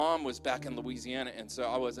mom was back in Louisiana, and so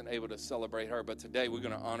I wasn't able to celebrate her. But today we're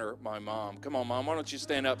going to honor my mom. Come on, Mom, why don't you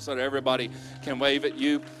stand up so that everybody can wave at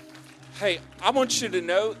you? Hey, I want you to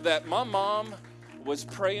know that my mom was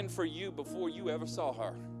praying for you before you ever saw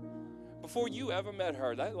her. Before you ever met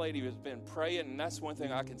her, that lady has been praying, and that's one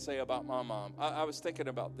thing I can say about my mom. I was thinking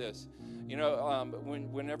about this. You know,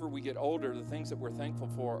 whenever we get older, the things that we're thankful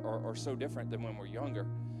for are so different than when we're younger.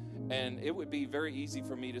 And it would be very easy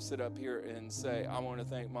for me to sit up here and say, I want to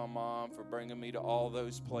thank my mom for bringing me to all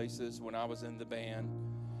those places when I was in the band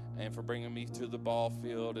and for bringing me to the ball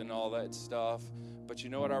field and all that stuff. But you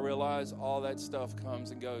know what I realize? All that stuff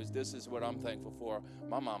comes and goes. This is what I'm thankful for.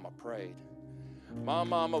 My mama prayed. My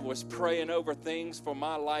mama was praying over things for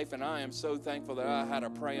my life, and I am so thankful that I had a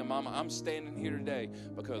praying mama. I'm standing here today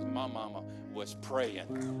because my mama was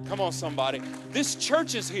praying. Come on, somebody. This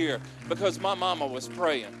church is here because my mama was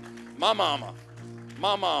praying. My mama.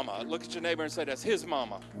 Look at your neighbor and say, that's his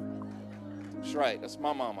mama. That's right. That's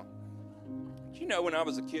my mama. You know, when I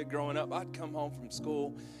was a kid growing up, I'd come home from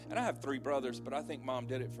school, and I have 3 brothers, but I think Mom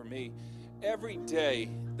did it for me. Every day,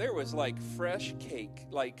 there was like fresh cake,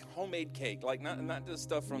 like homemade cake, like not just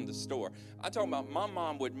stuff from the store. I'm talking about my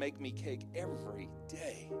mom would make me cake every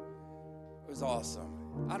day. It was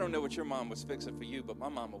awesome. I don't know what your mom was fixing for you, but my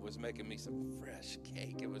mama was making me some fresh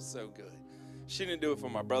cake. It was so good. She didn't do it for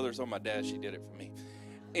my brothers or my dad. She did it for me.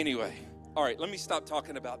 Anyway, all right, let me stop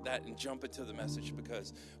talking about that and jump into the message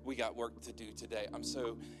because we got work to do today. I'm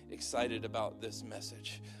so excited about this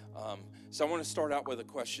message. So I want to start out with a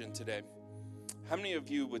question today. How many of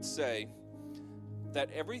you would say that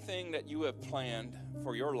everything that you have planned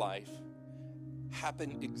for your life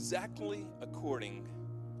happened exactly according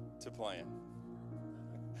to plan?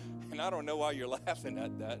 And I don't know why you're laughing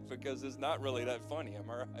at that because it's not really that funny, am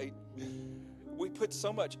I right? We put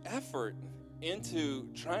so much effort into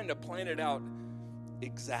trying to plan it out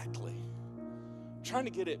exactly, trying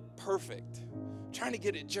to get it perfect, trying to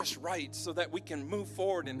get it just right so that we can move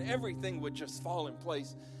forward and everything would just fall in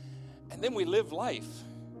place. And then we live life,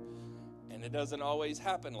 and it doesn't always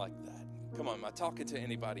happen like that. Come on, am I talking to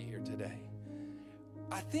anybody here today?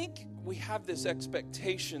 I think we have this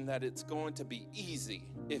expectation that it's going to be easy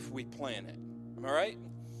if we plan it. Am I right?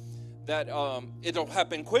 That it'll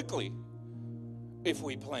happen quickly if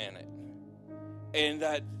we plan it. And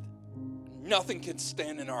that nothing can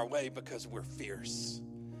stand in our way because we're fierce.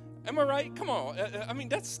 Am I right? Come on. I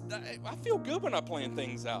mean, I feel good when I plan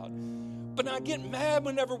things out. But I get mad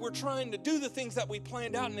whenever we're trying to do the things that we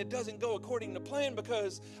planned out and it doesn't go according to plan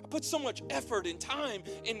because I put so much effort and time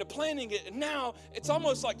into planning it. And now it's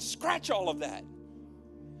almost like scratch all of that.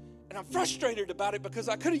 And I'm frustrated about it because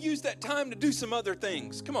I could have used that time to do some other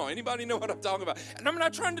things. Come on, anybody know what I'm talking about? And I'm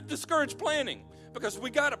not trying to discourage planning because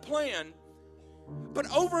we got to plan. But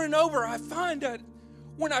over and over, I find that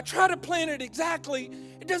when I try to plan it exactly,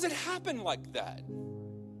 it doesn't happen like that.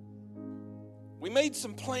 We made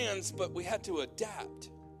some plans, but we had to adapt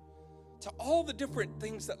to all the different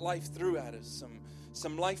things that life threw at us,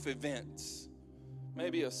 some life events,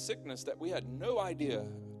 maybe a sickness that we had no idea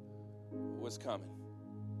was coming,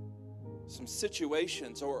 some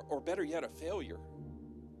situations, or better yet, a failure,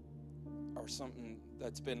 or something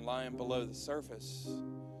that's been lying below the surface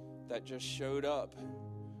that just showed up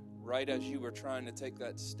right as you were trying to take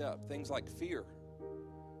that step. Things like fear.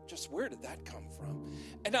 Just where did that come from?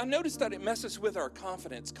 And I noticed that it messes with our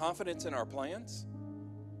confidence in our plans,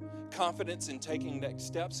 confidence in taking next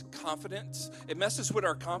steps, confidence. It messes with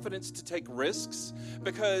our confidence to take risks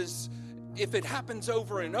because if it happens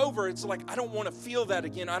over and over, it's like, I don't want to feel that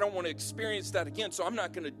again. I don't want to experience that again, so I'm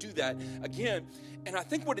not going to do that again. And I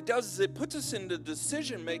think what it does is it puts us in the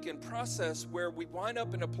decision-making process where we wind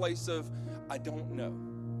up in a place of, I don't know.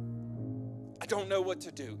 I don't know what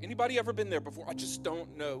to do. Anybody ever been there before? I just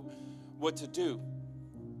don't know what to do.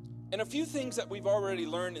 And a few things that we've already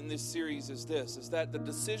learned in this series is that the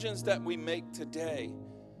decisions that we make today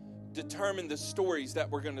determine the stories that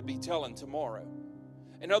we're going to be telling tomorrow.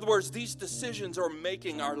 In other words, these decisions are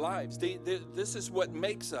making our lives. This is what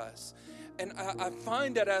makes us. And I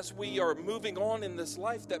find that as we are moving on in this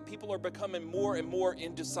life, that people are becoming more and more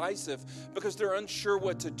indecisive because they're unsure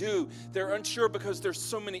what to do. They're unsure because there's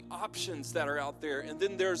so many options that are out there. And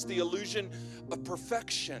then there's the illusion of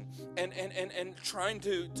perfection and trying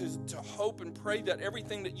to hope and pray that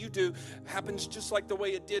everything that you do happens just like the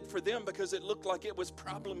way it did for them because it looked like it was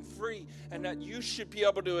problem-free and that you should be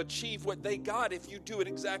able to achieve what they got if you do it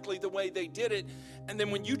exactly the way they did it. And then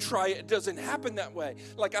when you try it, it doesn't happen that way.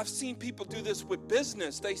 Like I've seen people do this with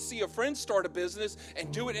business. They see a friend start a business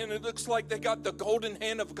and do it, and it looks like they got the golden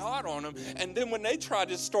hand of God on them. And then when they try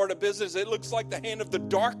to start a business, it looks like the hand of the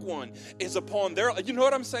dark one is upon their, you know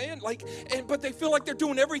what I'm saying? But they feel like they're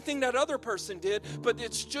doing everything that other person did, but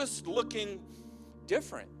it's just looking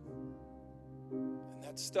different. And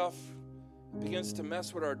that stuff begins to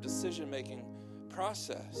mess with our decision-making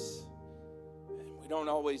process. We don't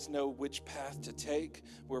always know which path to take.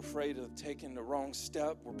 We're afraid of taking the wrong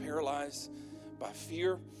step. We're paralyzed by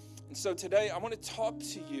fear. And so today I want to talk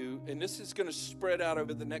to you, and this is going to spread out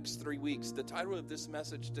over the next 3 weeks. The title of this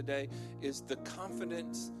message today is The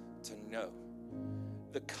Confidence to Know.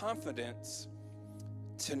 The Confidence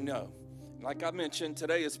to Know. Like I mentioned,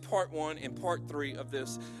 today is part 1 and part 3 of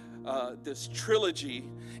this trilogy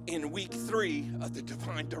in week 3 of the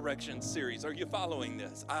Divine Direction series. Are you following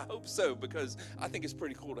this? I hope so, because I think it's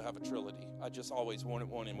pretty cool to have a trilogy. I just always wanted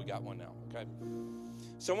one, and we got one now, okay?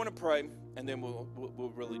 So I want to pray, and then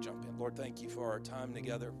we'll really jump in. Lord, thank you for our time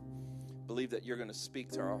together. Believe that you're going to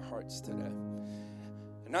speak to our hearts today.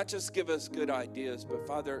 And not just give us good ideas, but,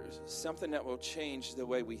 Father, something that will change the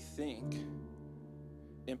way we think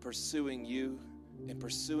in pursuing you, in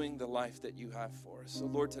pursuing the life that you have for us. So,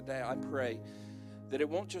 Lord, today I pray that it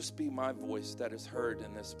won't just be my voice that is heard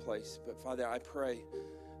in this place, but, Father, I pray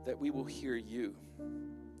that we will hear you.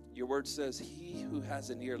 Your word says, he who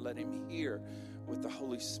has an ear, let him hear what the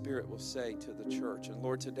Holy Spirit will say to the church. And,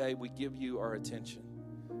 Lord, today we give you our attention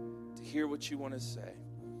to hear what you want to say.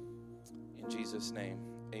 In Jesus' name,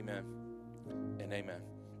 amen and amen.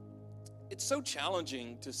 It's so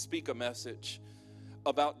challenging to speak a message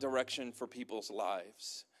about direction for people's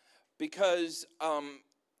lives, because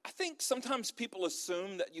I think sometimes people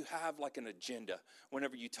assume that you have like an agenda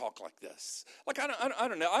whenever you talk like this. Like, I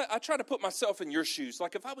don't know. I try to put myself in your shoes.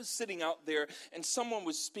 Like, if I was sitting out there and someone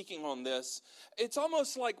was speaking on this, it's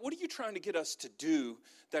almost like, what are you trying to get us to do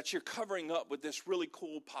that you're covering up with this really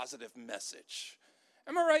cool, positive message?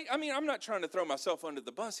 Am I right? I mean, I'm not trying to throw myself under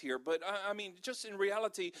the bus here, but I mean, just in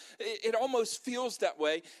reality, it almost feels that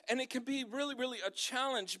way. And it can be really, really a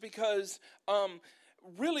challenge, because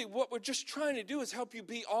really what we're just trying to do is help you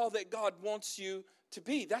be all that God wants you to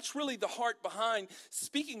be. That's really the heart behind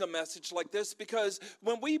speaking a message like this, because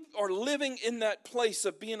when we are living in that place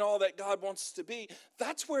of being all that God wants us to be,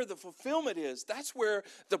 that's where the fulfillment is. That's where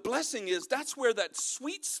the blessing is. That's where that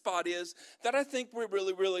sweet spot is that I think we're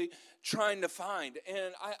really, really trying to find.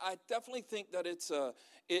 And I definitely think that it's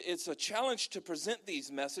a challenge to present these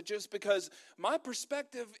messages, because my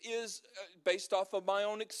perspective is based off of my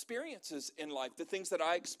own experiences in life, the things that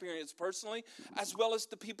I experienced personally, as well as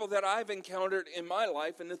the people that I've encountered in my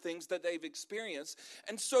life and the things that they've experienced.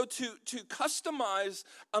 And so to customize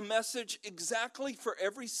a message exactly for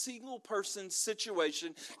every single person's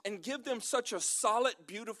situation and give them such a solid,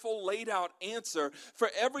 beautiful, laid out answer for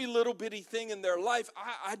every little bitty thing in their life,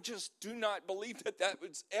 I just do not believe that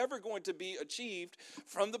was ever going to be achieved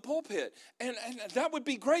from the pulpit. And that would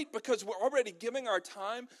be great, because we're already giving our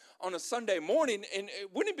time on a Sunday morning. And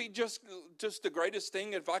wouldn't it be just the greatest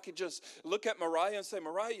thing if I could just look at Mariah and say,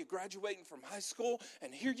 Mariah, you're graduating from high school,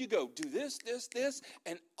 and here you go. Do this, this, this,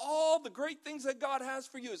 and all the great things that God has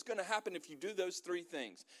for you is going to happen if you do those 3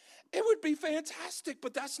 things. It would be fantastic,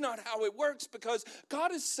 but that's not how it works, because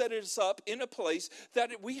God has set us up in a place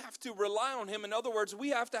that we have to rely on him. In other words, we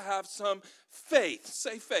have to have some faith.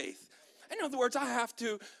 Say faith. In other words, I have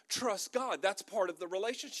to trust God. That's part of the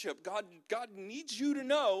relationship. God needs you to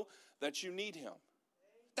know that you need him.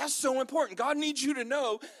 That's so important. God needs you to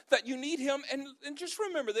know that you need him. And just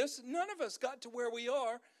remember this, none of us got to where we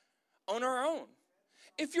are on our own.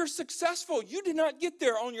 If you're successful, you did not get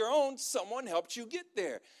there on your own. Someone helped you get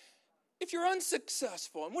there. If you're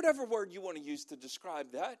unsuccessful, and whatever word you want to use to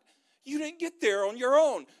describe that, you didn't get there on your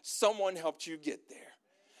own. Someone helped you get there.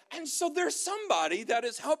 And so there's somebody that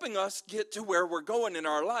is helping us get to where we're going in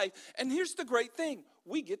our life. And here's the great thing.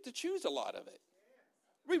 We get to choose a lot of it.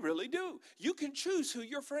 We really do. You can choose who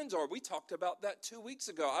your friends are. We talked about that 2 weeks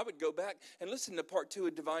ago. I would go back and listen to part 2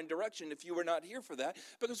 of Divine Direction if you were not here for that,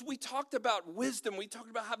 because we talked about wisdom. We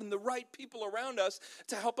talked about having the right people around us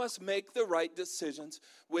to help us make the right decisions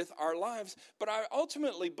with our lives. But I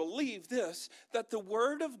ultimately believe this, that the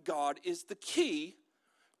Word of God is the key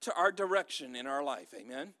to our direction in our life.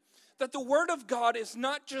 Amen? That the Word of God is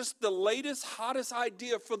not just the latest, hottest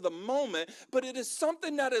idea for the moment, but it is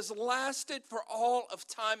something that has lasted for all of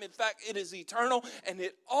time. In fact, it is eternal, and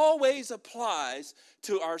it always applies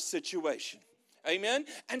to our situation. Amen?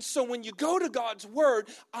 And so when you go to God's word,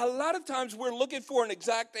 a lot of times we're looking for an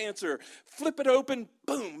exact answer. Flip it open,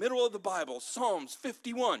 boom, middle of the Bible, Psalms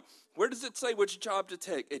 51. Where does it say which job to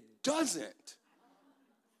take? It doesn't.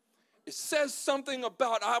 It says something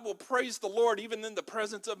about I will praise the Lord even in the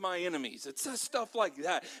presence of my enemies. It says stuff like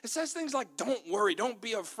that. It says things like don't worry, don't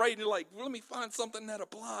be afraid. You're like, let me find something that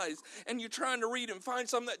applies. And you're trying to read and find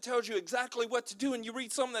something that tells you exactly what to do. And you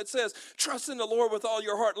read something that says, trust in the Lord with all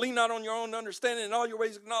your heart. Lean not on your own understanding. In all your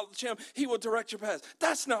ways acknowledge him. He will direct your paths.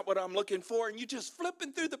 That's not what I'm looking for. And you're just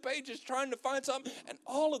flipping through the pages trying to find something. And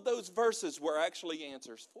all of those verses were actually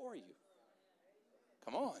answers for you.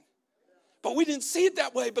 Come on. But we didn't see it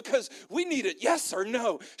that way because we needed yes or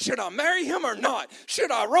no. Should I marry him or not? Should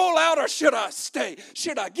I roll out or should I stay?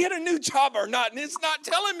 Should I get a new job or not? And it's not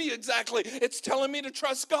telling me exactly. It's telling me to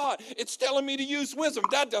trust God. It's telling me to use wisdom.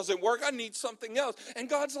 That doesn't work. I need something else. And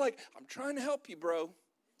God's like, I'm trying to help you, bro. I'm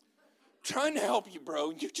trying to help you, bro.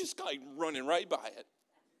 You just got running right by it.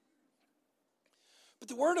 But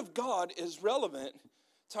the word of God is relevant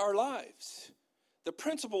to our lives. The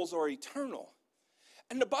principles are eternal.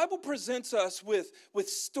 And the Bible presents us with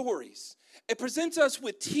stories. It presents us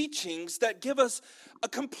with teachings that give us a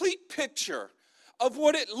complete picture of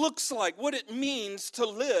what it looks like, what it means to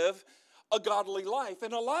live a godly life.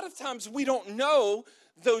 And a lot of times we don't know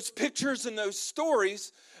those pictures and those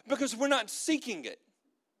stories because we're not seeking it.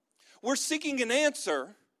 We're seeking an answer,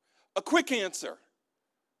 a quick answer,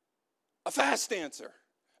 a fast answer,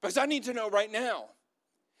 because I need to know right now.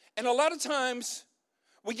 And a lot of times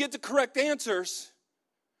we get the correct answers,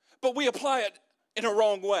 but we apply it in a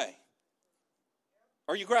wrong way.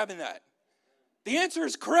 Are you grabbing that? The answer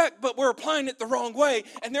is correct, but we're applying it the wrong way,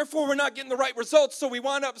 and therefore we're not getting the right results, so we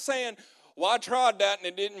wind up saying, well, I tried that and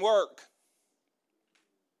it didn't work.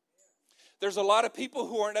 There's a lot of people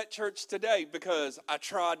who aren't at church today because I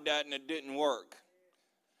tried that and it didn't work.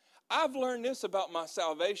 I've learned this about my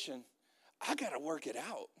salvation. I got to work it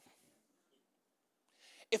out.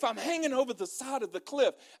 If I'm hanging over the side of the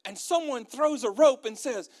cliff and someone throws a rope and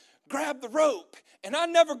says, grab the rope, and I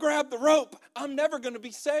never grab the rope, I'm never going to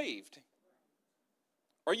be saved.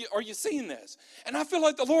 Are you seeing this? And I feel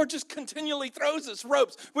like the Lord just continually throws us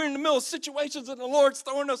ropes. We're in the middle of situations and the Lord's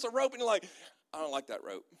throwing us a rope and you're like, I don't like that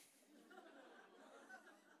rope.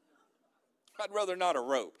 I'd rather not a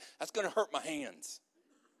rope. That's going to hurt my hands.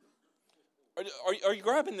 Are you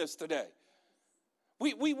grabbing this today?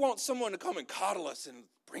 We want someone to come and coddle us and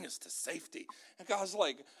bring us to safety. And God's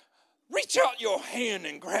like, reach out your hand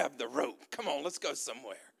and grab the rope. Come on, let's go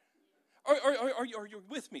somewhere. Are you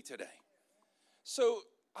with me today? So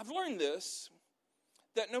I've learned this,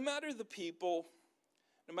 that no matter the people,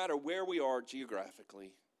 no matter where we are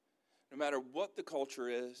geographically, no matter what the culture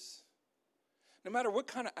is, no matter what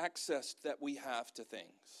kind of access that we have to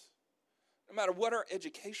things, no matter what our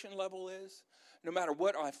education level is, no matter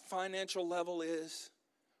what our financial level is,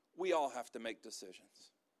 we all have to make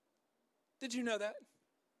decisions. Did you know that?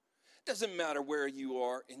 Doesn't matter where you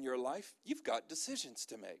are in your life, you've got decisions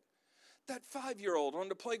to make. That 5-year-old on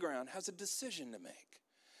the playground has a decision to make.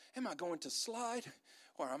 Am I going to slide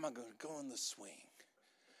or am I going to go on the swing?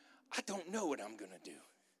 I don't know what I'm going to do.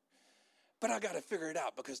 But I got to figure it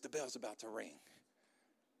out because the bell's about to ring.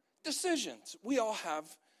 Decisions. We all have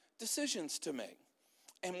decisions to make.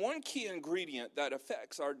 And one key ingredient that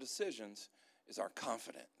affects our decisions is our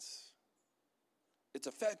confidence. It's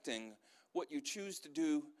affecting what you choose to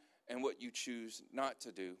do and what you choose not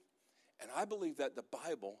to do. And I believe that the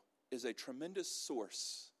Bible is a tremendous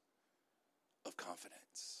source of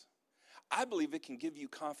confidence. I believe it can give you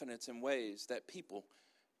confidence in ways that people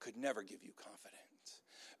could never give you confidence.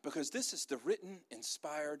 Because this is the written,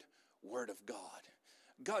 inspired Word of God.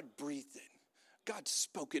 God breathed it. God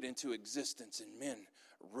spoke it into existence and men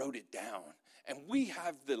wrote it down. And we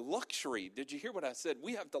have the luxury, did you hear what I said?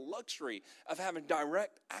 We have the luxury of having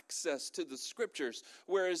direct access to the scriptures.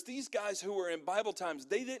 Whereas these guys who were in Bible times,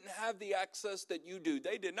 they didn't have the access that you do.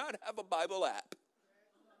 They did not have a Bible app.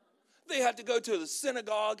 They had to go to the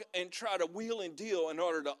synagogue and try to wheel and deal in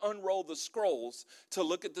order to unroll the scrolls to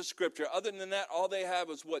look at the scripture. Other than that, all they have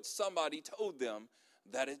is what somebody told them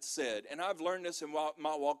that it said. And I've learned this in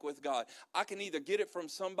my walk with God. I can either get it from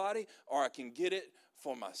somebody or I can get it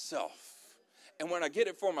for myself. And when I get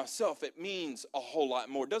it for myself, it means a whole lot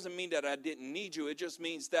more. It doesn't mean that I didn't need you. It just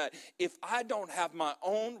means that if I don't have my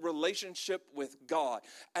own relationship with God,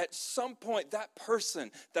 at some point that person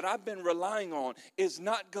that I've been relying on is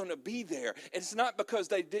not going to be there. It's not because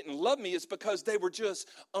they didn't love me. It's because they were just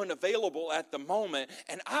unavailable at the moment.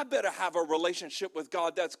 And I better have a relationship with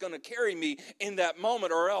God that's going to carry me in that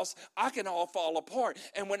moment, or else I can all fall apart.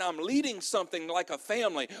 And when I'm leading something like a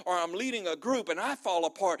family or I'm leading a group and I fall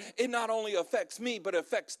apart, it not only affects me, but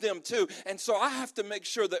affects them too. And so I have to make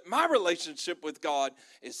sure that my relationship with God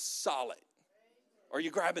is solid. Are you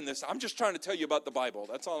grabbing this? I'm just trying to tell you about the Bible.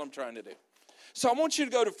 That's all I'm trying to do. So I want you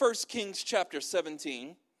to go to 1 Kings chapter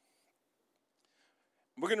 17.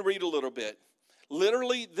 We're going to read a little bit.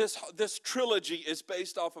 Literally, this trilogy is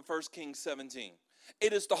based off of 1 Kings 17.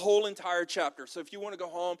 It is the whole entire chapter. So if you want to go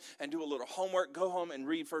home and do a little homework, go home and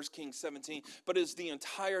read 1 Kings 17. But it's the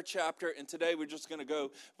entire chapter. And today we're just going to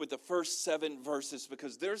go with the first 7 verses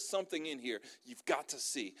because there's something in here you've got to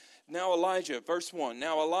see. Now Elijah, verse 1.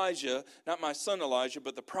 Now Elijah, not my son Elijah,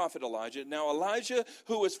 but the prophet Elijah. Now Elijah,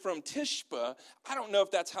 who was from Tishbe. I don't know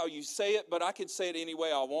if that's how you say it, but I could say it any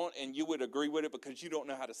way I want, and you would agree with it because you don't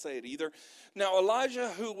know how to say it either. Now Elijah,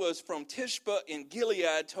 who was from Tishbe in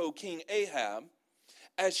Gilead, told King Ahab,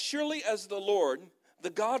 as surely as the Lord, the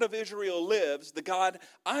God of Israel lives, the God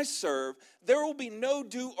I serve, there will be no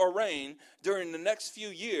dew or rain during the next few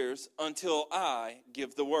years until I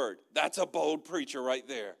give the word. That's a bold preacher right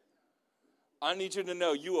there. I need you to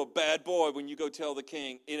know you a bad boy when you go tell the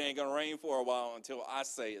king it ain't going to rain for a while until I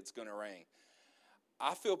say it's going to rain.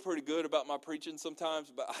 I feel pretty good about my preaching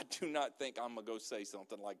sometimes, but I do not think I'm going to go say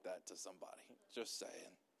something like that to somebody. Just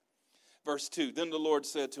saying. Verse 2, then the Lord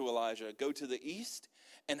said to Elijah, go to the east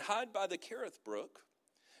and hide by the Kerith brook,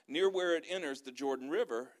 near where it enters the Jordan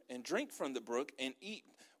River, and drink from the brook and eat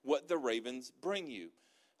what the ravens bring you.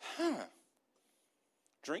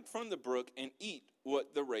 Drink from the brook and eat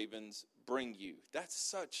what the ravens bring you. That's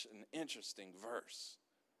such an interesting verse.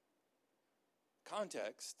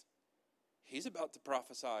 Context, he's about to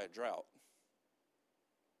prophesy a drought.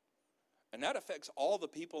 And that affects all the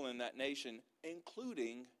people in that nation,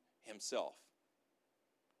 including himself.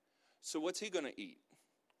 So what's he going to eat?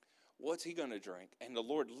 What's he going to drink? And the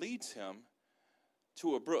Lord leads him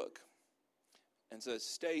to a brook and says,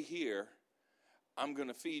 stay here. I'm going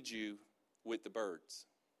to feed you with the birds.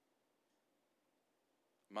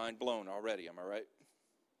 Mind blown already, am I right?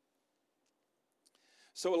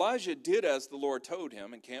 So Elijah did as the Lord told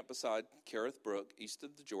him and camped beside Kerith brook, east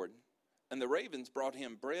of the Jordan. And the ravens brought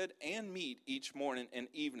him bread and meat each morning and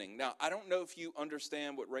evening. Now, I don't know if you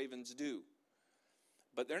understand what ravens do,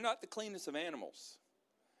 but they're not the cleanest of animals.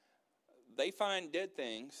 They find dead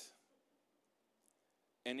things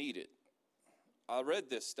and eat it. I read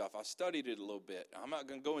this stuff. I studied it a little bit. I'm not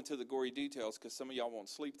going to go into the gory details because some of y'all won't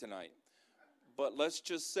sleep tonight. But let's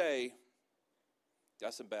just say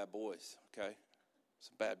that's some bad boys, okay?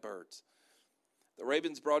 Some bad birds. The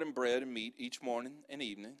ravens brought him bread and meat each morning and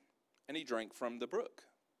evening, and he drank from the brook.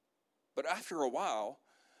 But after a while,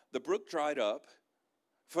 the brook dried up,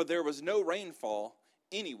 for there was no rainfall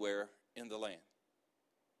anywhere in the land.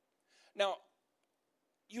 Now,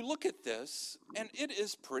 you look at this, and it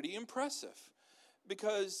is pretty impressive,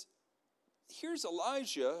 because here's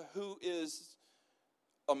Elijah, who is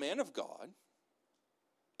a man of God,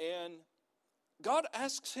 and God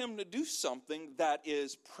asks him to do something that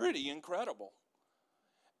is pretty incredible.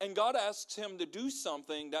 And God asks him to do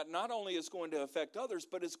something that not only is going to affect others,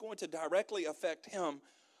 but it's going to directly affect him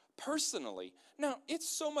personally. Now, it's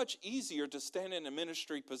so much easier to stand in a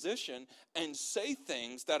ministry position and say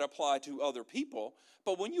things that apply to other people,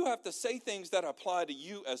 but when you have to say things that apply to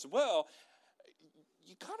you as well,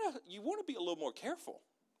 you want to be a little more careful.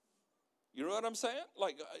 You know what I'm saying?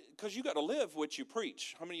 Like, because you got to live what you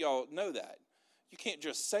preach. How many of y'all know that? You can't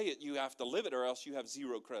just say it, you have to live it, or else you have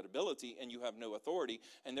zero credibility and you have no authority,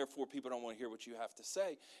 and therefore people don't want to hear what you have to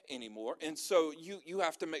say anymore. And so you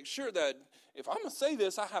have to make sure that if I'm going to say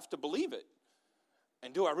this, I have to believe it.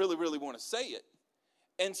 And do I really, really want to say it?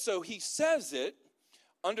 And so he says it,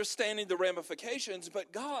 understanding the ramifications,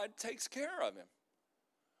 but God takes care of him.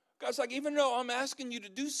 God's like, even though I'm asking you to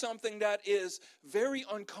do something that is very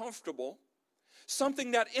uncomfortable,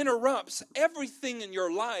 something that interrupts everything in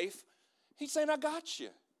your life, he's saying, I got you.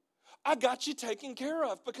 I got you taken care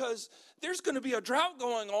of, because there's going to be a drought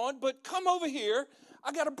going on, but come over here.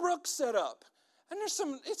 I got a brook set up. And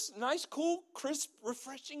it's nice, cool, crisp,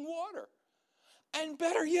 refreshing water. And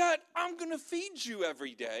better yet, I'm going to feed you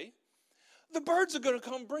every day. The birds are going to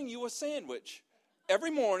come bring you a sandwich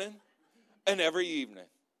every morning and every evening.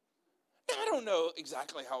 Now, I don't know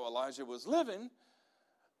exactly how Elijah was living,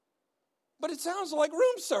 But it sounds like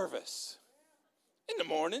room service. In the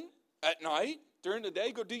morning, at night, during the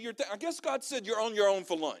day, go do your thing. I guess God said you're on your own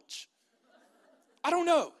for lunch. I don't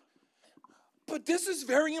know. But this is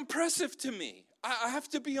very impressive to me. I have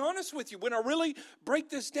to be honest with you. When I really break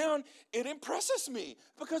this down, it impresses me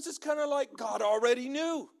because it's kind of like God already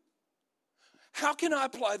knew. How can I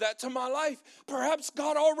apply that to my life? Perhaps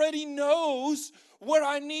God already knows what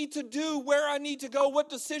I need to do, where I need to go, what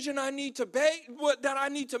decision I need to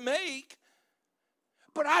make.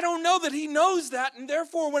 But I don't know that he knows that, and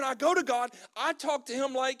therefore when I go to God, I talk to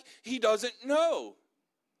him like he doesn't know.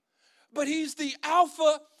 But he's the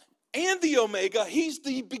Alpha and the Omega. He's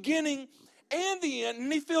the beginning and the end,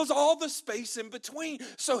 and he fills all the space in between.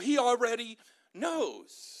 So he already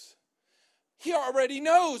knows. He already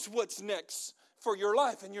knows what's next for your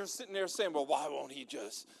life. And you're sitting there saying, well, why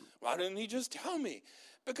didn't he just tell me?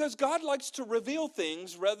 Because God likes to reveal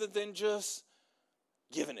things rather than just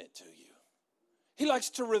giving it to you. He likes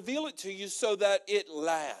to reveal it to you so that it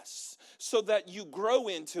lasts, so that you grow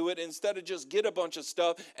into it instead of just get a bunch of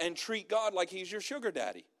stuff and treat God like he's your sugar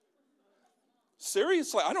daddy.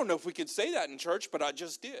 Seriously, I don't know if we could say that in church, but I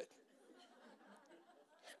just did.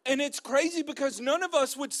 And it's crazy because none of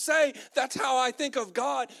us would say that's how I think of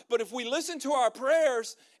God. But if we listen to our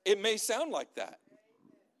prayers, it may sound like that.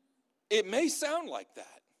 It may sound like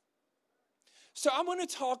that. So I'm going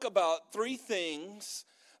to talk about 3 things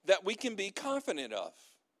that we can be confident of.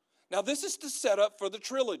 Now, this is the setup for the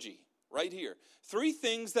trilogy right here. 3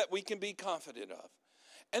 things that we can be confident of.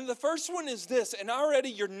 And the first one is this, and already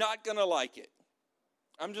you're not going to like it.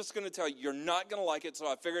 I'm just going to tell you, you're not going to like it, so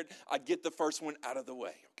I figured I'd get the first one out of the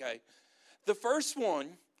way, okay? The first one,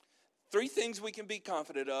 3 things we can be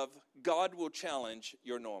confident of: God will challenge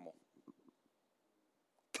your normal.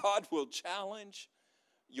 God will challenge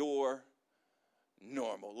your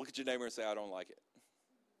normal. Look at your neighbor and say, I don't like it.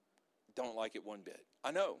 Don't like it one bit.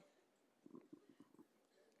 I know.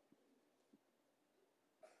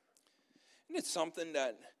 And it's something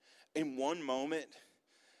that in one moment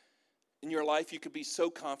in your life, you could be so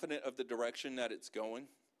confident of the direction that it's going.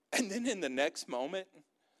 And then in the next moment,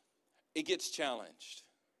 it gets challenged.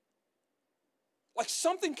 Like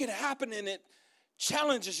something can happen and it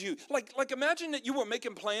challenges you. Like imagine that you were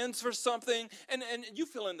making plans for something and you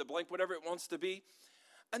fill in the blank, whatever it wants to be.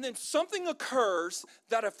 And then something occurs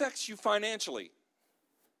that affects you financially.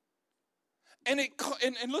 And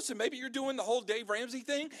listen, maybe you're doing the whole Dave Ramsey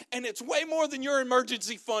thing, and it's way more than your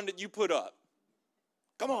emergency fund that you put up.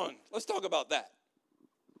 Come on, let's talk about that.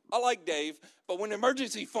 I like Dave, but when the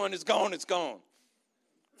emergency fund is gone, it's gone.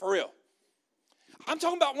 For real. I'm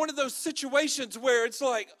talking about one of those situations where it's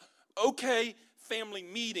like, okay, family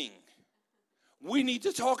meeting. We need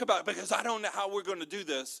to talk about it because I don't know how we're going to do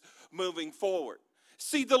this moving forward.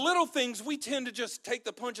 See, the little things, we tend to just take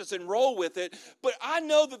the punches and roll with it. But I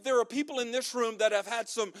know that there are people in this room that have had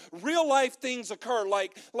some real life things occur.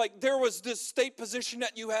 Like there was this state position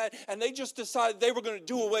that you had, and they just decided they were going to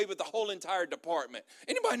do away with the whole entire department.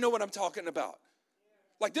 Anybody know what I'm talking about?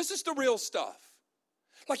 Like, this is the real stuff.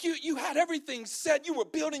 Like you had everything set, you were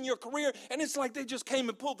building your career, and it's like they just came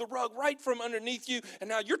and pulled the rug right from underneath you, and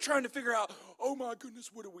now you're trying to figure out, oh my goodness,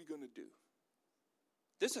 what are we going to do?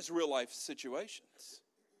 This is real life situations.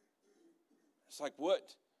 It's like,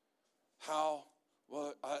 what? How?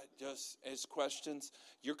 Well, as questions.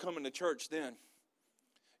 You're coming to church then.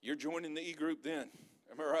 You're joining the E-group then.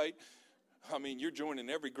 Am I right? I mean, you're joining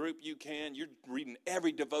every group you can. You're reading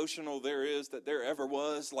every devotional there is that there ever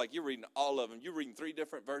was. Like, you're reading all of them. You're reading 3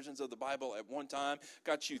 different versions of the Bible at one time.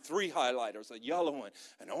 Got you 3 highlighters, a yellow one,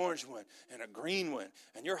 an orange one, and a green one.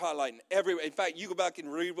 And you're highlighting every. In fact, you go back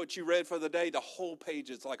and read what you read for the day. The whole page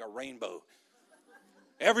is like a rainbow.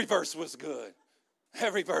 Every verse was good.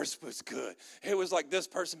 Every verse was good. It was like this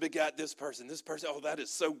person begat this person. This person, oh, that is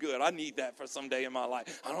so good. I need that for some day in my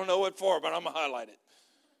life. I don't know what for, but I'm going to highlight it.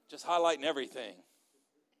 Just highlighting everything.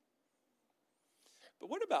 But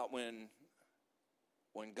what about when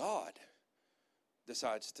God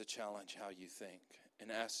decides to challenge how you think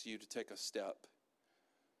and asks you to take a step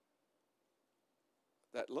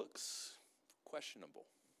that looks questionable?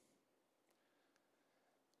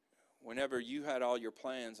 Whenever you had all your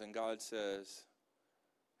plans and God says,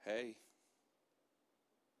 hey,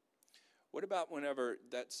 what about whenever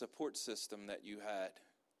that support system that you had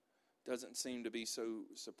doesn't seem to be so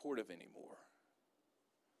supportive anymore?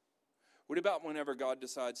 What about whenever God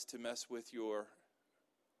decides to mess with your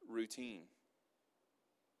routine,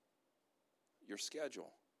 your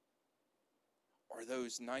schedule, or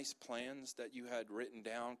those nice plans that you had written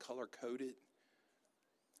down, color-coded,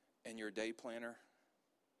 in your day planner?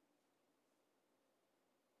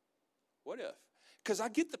 What if? Because I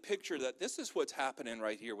get the picture that this is what's happening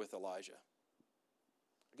right here with Elijah.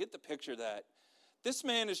 I get the picture that this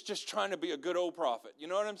man is just trying to be a good old prophet. You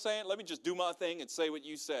know what I'm saying? Let me just do my thing and say what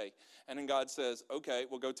you say. And then God says, okay,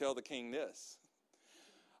 well, go tell the king this.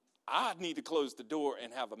 I need to close the door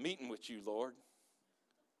and have a meeting with you, Lord.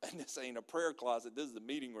 And this ain't a prayer closet. This is the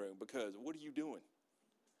meeting room, because what are you doing?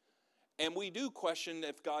 And we do question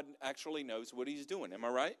if God actually knows what he's doing. Am I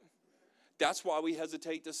right? That's why we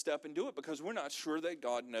hesitate to step and do it, because we're not sure that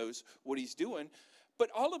God knows what he's doing. But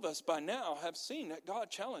all of us by now have seen that God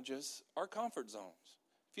challenges our comfort zones.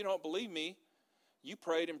 If you don't believe me, you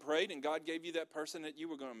prayed and prayed, and God gave you that person that you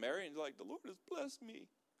were going to marry, and you're like, the Lord has blessed me.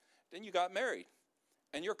 Then you got married,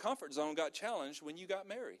 and your comfort zone got challenged when you got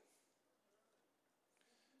married.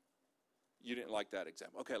 You didn't like that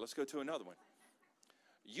example. Okay, let's go to another one.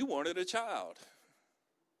 You wanted a child,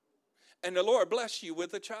 and the Lord blessed you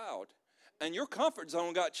with a child, and your comfort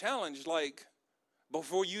zone got challenged like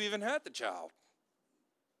before you even had the child.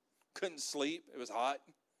 Couldn't sleep. It was hot.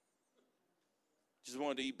 Just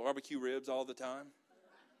wanted to eat barbecue ribs all the time.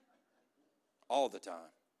 All the time.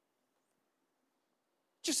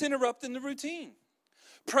 Just interrupting the routine.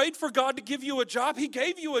 Prayed for God to give you a job. He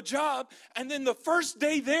gave you a job. And then the first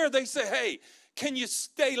day there, they say, hey, can you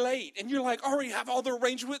stay late? And you're like, I already have all the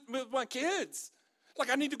arrangements with my kids. Like,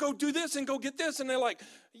 I need to go do this and go get this. And they're like,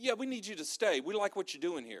 yeah, we need you to stay. We like what you're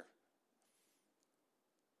doing here.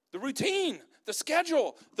 The routine, the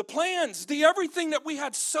schedule, the plans, the everything that we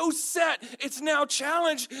had so set, it's now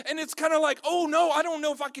challenged. And it's kind of like, oh no, I don't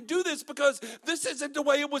know if I can do this, because this isn't the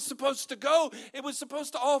way it was supposed to go. It was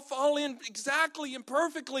supposed to all fall in exactly and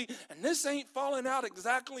perfectly. And this ain't falling out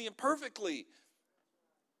exactly and perfectly.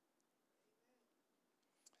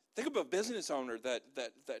 Think of a business owner that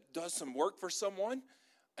does some work for someone,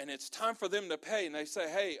 and it's time for them to pay. And they say,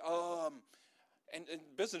 hey, and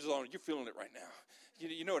business owner, you're feeling it right now.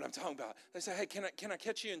 You know what I'm talking about. They say, hey, can I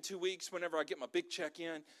catch you in 2 weeks whenever I get my big check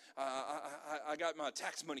in? I got my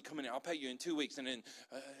tax money coming in. I'll pay you in 2 weeks. And then,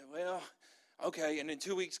 okay. And then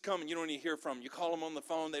 2 weeks come and you don't even hear from them. You call them on the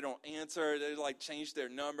phone. They don't answer. They like changed their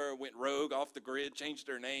number, went rogue off the grid, changed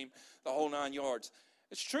their name, the whole 9 yards.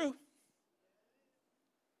 It's true.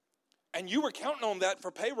 And you were counting on that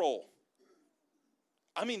for payroll.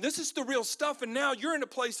 I mean, this is the real stuff, and now you're in a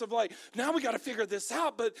place of like, now we got to figure this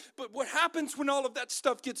out. But what happens when all of that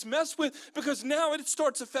stuff gets messed with? Because now it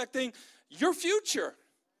starts affecting your future.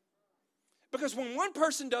 Because when one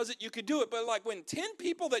person does it, you could do it. But like when 10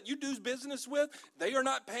 people that you do business with, they are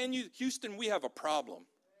not paying you, Houston, we have a problem.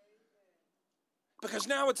 Because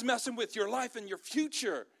now it's messing with your life and your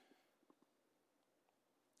future.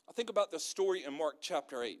 I think about the story in Mark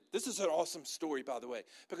chapter 8. This is an awesome story, by the way,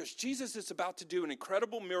 because Jesus is about to do an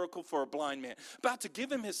incredible miracle for a blind man, about to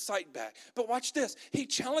give him his sight back. But watch this. He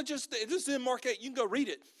challenges, this is in Mark 8. You can go read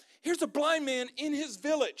it. Here's a blind man in his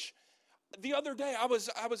village. The other day, I was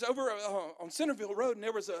over on Centerville Road, and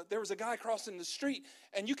there was a guy crossing the street,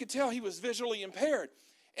 and you could tell he was visually impaired.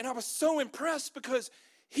 And I was so impressed because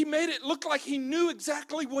he made it look like he knew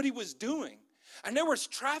exactly what he was doing. And there was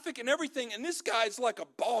traffic and everything, and this guy's like a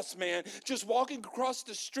boss, man, just walking across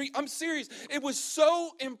the street. I'm serious. It was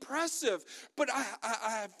so impressive. But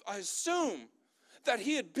I assume that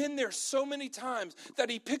he had been there so many times that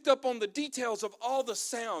he picked up on the details of all the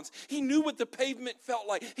sounds. He knew what the pavement felt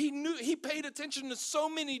like. He paid attention to so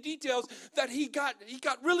many details that he got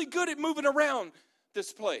really good at moving around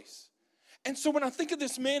this place. And so when I think of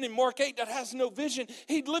this man in Mark 8 that has no vision,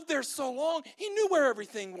 he'd lived there so long, he knew where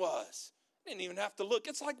everything was. Didn't even have to look.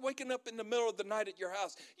 It's like waking up in the middle of the night at your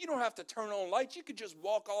house. You don't have to turn on lights. You could just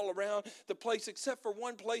walk all around the place except for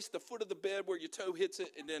one place, the foot of the bed where your toe hits it,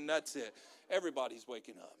 and then that's it. Everybody's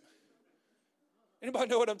waking up. Anybody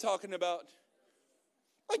know what I'm talking about?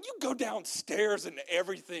 Like you go downstairs and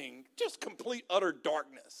everything, just complete utter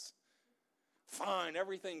darkness. Fine,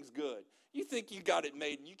 everything's good. You think you got it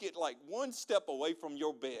made, and you get like one step away from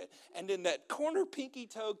your bed, and then that corner pinky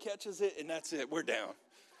toe catches it, and that's it. We're down.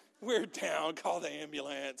 We're down. Call the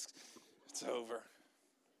ambulance. It's over.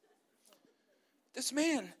 This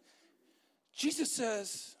man, Jesus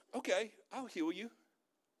says, okay, I'll heal you.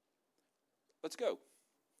 Let's go.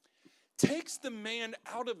 Takes the man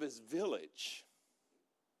out of his village.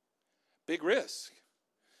 Big risk.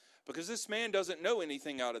 Because this man doesn't know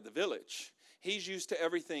anything out of the village. He's used to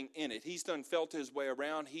everything in it. He's done felt his way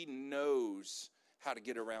around. He knows how to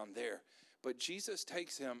get around there. But Jesus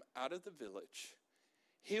takes him out of the village,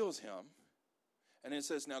 heals him, and then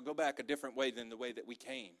says, now go back a different way than the way that we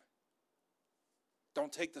came.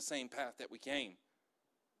 Don't take the same path that we came.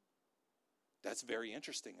 That's very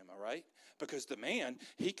interesting, am I right? Because the man,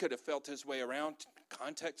 he could have felt his way around,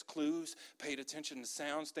 context clues, paid attention to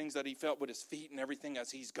sounds, things that he felt with his feet and everything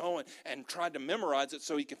as he's going, and tried to memorize it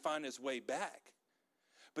so he could find his way back.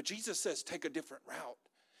 But Jesus says, take a different route.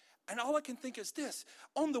 And all I can think is this.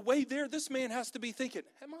 On the way there, this man has to be thinking,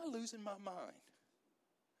 am I losing my mind?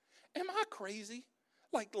 Am I crazy?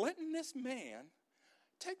 Like letting this man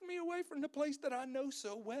take me away from the place that I know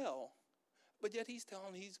so well, but yet he's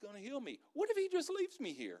telling me he's going to heal me. What if he just leaves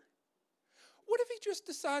me here? What if he just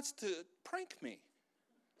decides to prank me?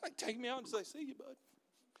 Like take me out and say, see you, bud.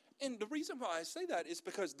 And the reason why I say that is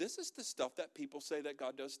because this is the stuff that people say that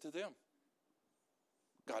God does to them.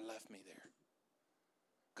 God left me there.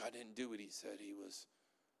 God didn't do what he said he was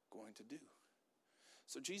going to do.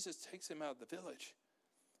 So Jesus takes him out of the village.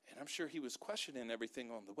 And I'm sure he was questioning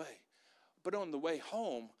everything on the way. But on the way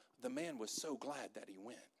home, the man was so glad that he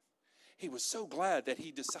went. He was so glad that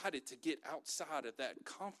he decided to get outside of that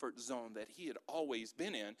comfort zone that he had always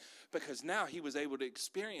been in, because now he was able to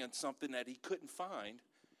experience something that he couldn't find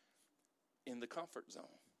in the comfort zone.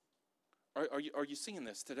 Are you seeing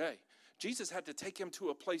this today? Jesus had to take him to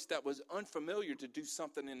a place that was unfamiliar to do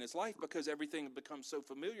something in his life, because everything had become so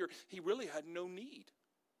familiar, he really had no need.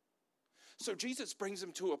 So Jesus brings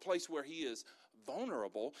him to a place where he is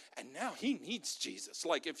vulnerable, and now he needs Jesus.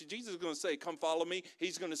 Like if Jesus is going to say, come follow me,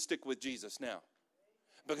 he's going to stick with Jesus now,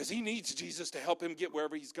 because he needs Jesus to help him get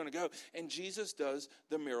wherever he's going to go. And Jesus does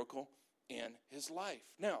the miracle in his life.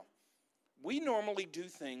 Now, we normally do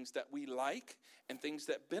things that we like and things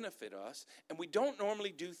that benefit us, and we don't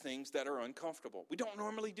normally do things that are uncomfortable. We don't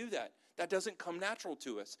normally do that. That doesn't come natural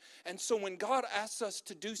to us. And so when God asks us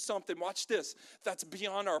to do something, watch this, that's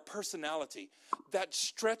beyond our personality, that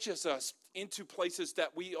stretches us into places that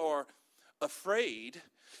we are afraid,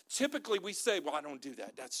 typically we say, well, I don't do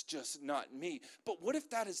that. That's just not me. But what if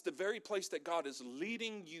that is the very place that God is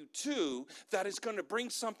leading you to, that is going to bring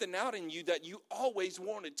something out in you that you always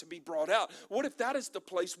wanted to be brought out? What if that is the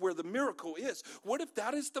place where the miracle is? What if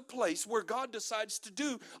that is the place where God decides to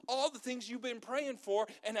do all the things you've been praying for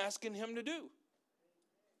and asking him to do?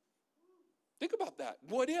 Think about that.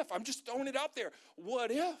 What if? I'm just throwing it out there. What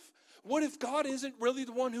if? What if God isn't really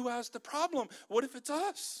the one who has the problem? What if it's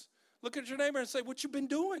us? Look at your neighbor and say, what you been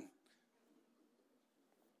doing?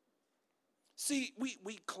 See,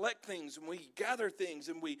 we collect things and we gather things,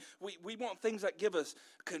 and we want things that give us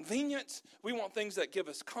convenience. We want things that give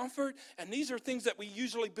us comfort. And these are things that we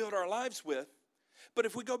usually build our lives with. But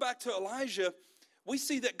if we go back to Elijah, we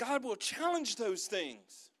see that God will challenge those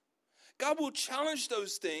things. God will challenge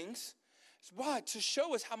those things. Why? To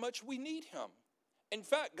show us how much we need him. In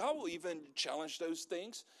fact, God will even challenge those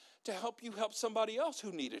things to help you help somebody else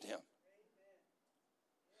who needed him.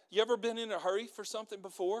 You ever been in a hurry for something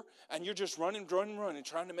before, and you're just running,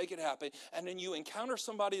 trying to make it happen, and then you encounter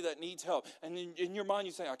somebody that needs help, and in your mind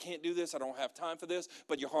you say, I can't do this, I don't have time for this,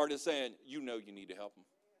 but your heart is saying, you know you need to help them.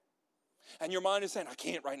 And your mind is saying, I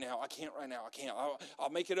can't right now, I'll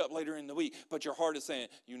make it up later in the week, but your heart is saying,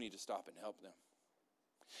 you need to stop and help them.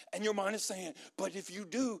 And your mind is saying, but if you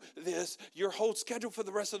do this, your whole schedule for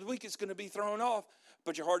the rest of the week is going to be thrown off,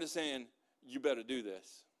 but your heart is saying, you better do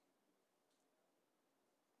this.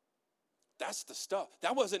 That's the stuff.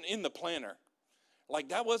 That wasn't in the planner. Like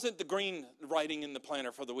that wasn't the green writing in the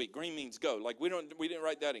planner for the week. Green means go. Like we didn't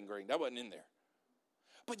write that in green. That wasn't in there.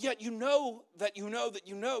 But yet you know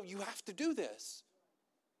you have to do this.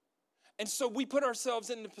 And so we put ourselves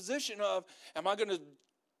in the position of, am I going to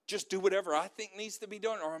just do whatever I think needs to be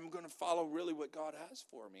done, or I'm going to follow really what God has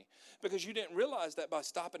for me? Because you didn't realize that by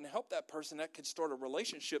stopping to help that person, that could start a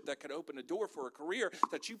relationship that could open a door for a career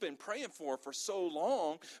that you've been praying for so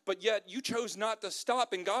long, but yet you chose not to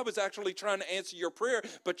stop, and God was actually trying to answer your prayer,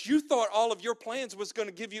 but you thought all of your plans was going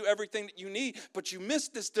to give you everything that you need, but you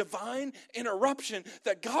missed this divine interruption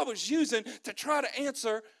that God was using to try to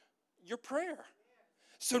answer your prayer.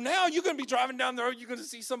 So now you're going to be driving down the road, you're going to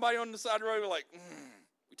see somebody on the side of the road like,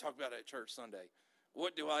 we talked about it at church Sunday.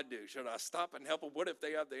 What do I do? Should I stop and help them? What if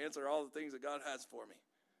they have to answer all the things that God has for me?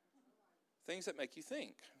 Things that make you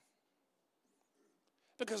think.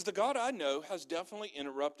 Because the God I know has definitely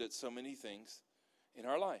interrupted so many things in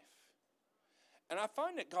our life. And I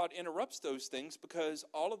find that God interrupts those things because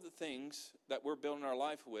all of the things that we're building our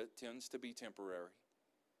life with tends to be temporary.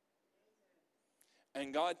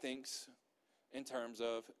 And God thinks in terms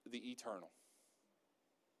of the eternal.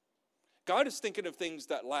 God is thinking of things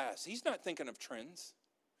that last. He's not thinking of trends.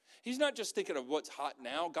 He's not just thinking of what's hot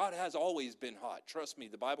now. God has always been hot. Trust me,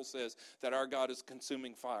 the Bible says that our God is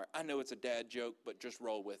consuming fire. I know it's a dad joke, but just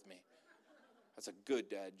roll with me. That's a good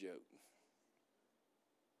dad joke.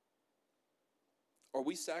 Are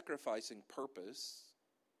we sacrificing purpose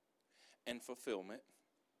and fulfillment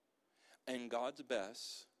and God's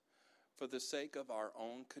best for the sake of our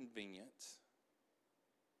own convenience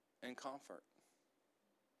and comfort?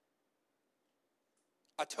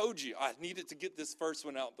 I told you I needed to get this first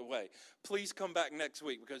one out the way. Please come back next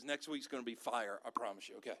week because next week's going to be fire, I promise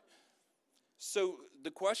you, okay? So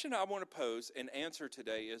the question I want to pose and answer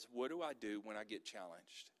today is, what do I do when I get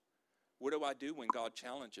challenged? What do I do when God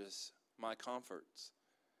challenges my comforts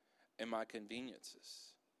and my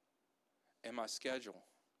conveniences and my schedule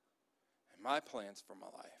and my plans for my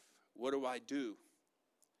life? What do I do?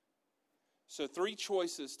 So 3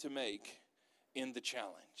 choices to make in the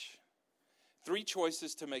challenge. 3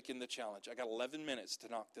 choices to make in the challenge. I got 11 minutes to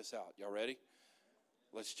knock this out. Y'all ready?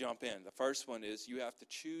 Let's jump in. The first one is you have to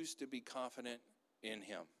choose to be confident in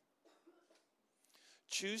Him.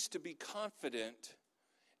 Choose to be confident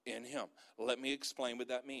in Him. Let me explain what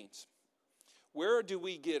that means. Where do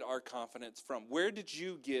we get our confidence from? Where did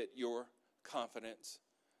you get your confidence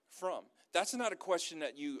from? That's not a question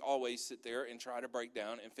that you always sit there and try to break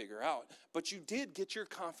down and figure out. But you did get your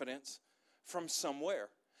confidence from somewhere.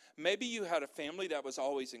 Maybe you had a family that was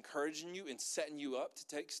always encouraging you and setting you up to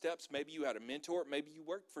take steps. Maybe you had a mentor. Maybe you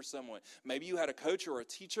worked for someone. Maybe you had a coach or a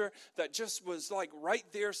teacher that just was like right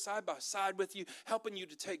there side by side with you, helping you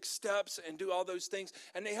to take steps and do all those things.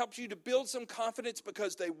 And they helped you to build some confidence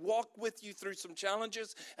because they walked with you through some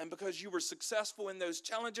challenges. And because you were successful in those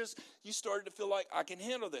challenges, you started to feel like, I can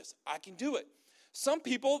handle this. I can do it. Some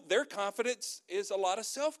people, their confidence is a lot of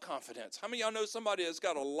self-confidence. How many of y'all know somebody that's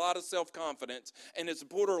got a lot of self-confidence and it's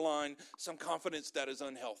borderline some confidence that is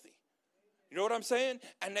unhealthy? You know what I'm saying?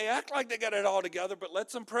 And they act like they got it all together, but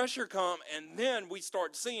let some pressure come, and then we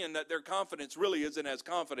start seeing that their confidence really isn't as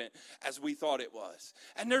confident as we thought it was.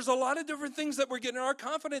 And there's a lot of different things that we're getting our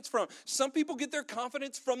confidence from. Some people get their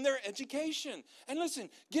confidence from their education. And listen,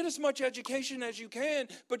 get as much education as you can,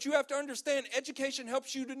 but you have to understand education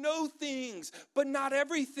helps you to know things, but not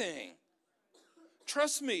everything.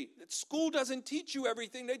 Trust me, school doesn't teach you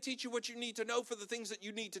everything. They teach you what you need to know for the things that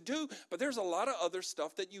you need to do. But there's a lot of other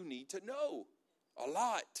stuff that you need to know. A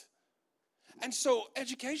lot. And so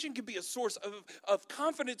education can be a source of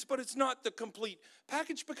confidence, but it's not the complete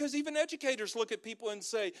package, because even educators look at people and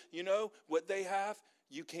say, you know, what they have,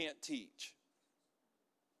 you can't teach.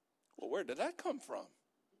 Well, where did that come from?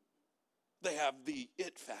 They have the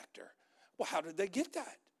it factor. Well, how did they get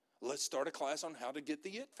that? Let's start a class on how to get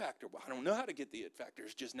the it factor. Well, I don't know how to get the it factor.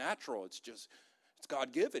 It's just natural. It's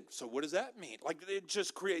God-given. So what does that mean? Like, it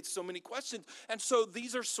just creates so many questions. And so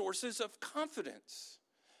these are sources of confidence.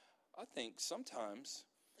 I think sometimes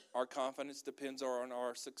our confidence depends on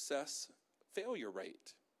our success-failure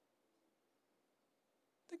rate.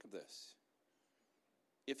 Think of this.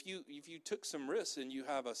 If you took some risks and you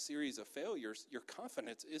have a series of failures, your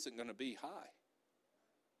confidence isn't going to be high.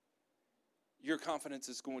 Your confidence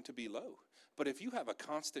is going to be low. But if you have a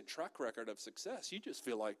constant track record of success, you just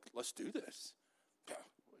feel like, let's do this.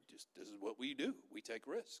 This is what we do. We take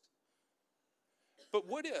risks. But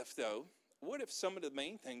what if some of the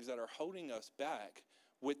main things that are holding us back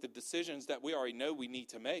with the decisions that we already know we need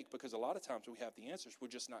to make, because a lot of times we have the answers, we're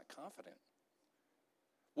just not confident.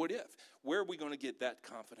 What if? Where are we going to get that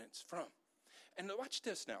confidence from? And watch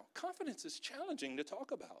this now. Confidence is challenging to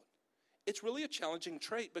talk about. It's really a challenging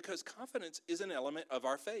trait because confidence is an element of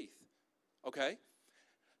our faith, okay?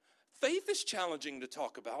 Faith is challenging to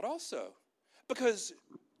talk about also because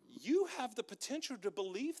you have the potential to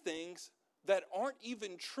believe things that aren't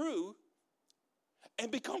even true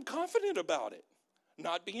and become confident about it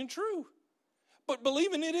not being true, but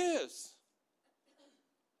believing it is.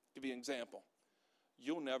 I'll give you an example.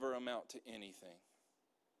 You'll never amount to anything.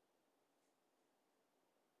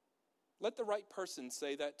 Let the right person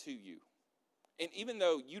say that to you. And even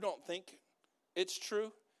though you don't think it's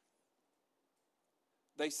true,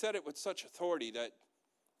 they said it with such authority that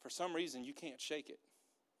for some reason you can't shake it.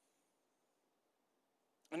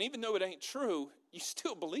 And even though it ain't true, you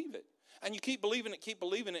still believe it. And you keep believing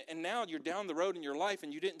it, and now you're down the road in your life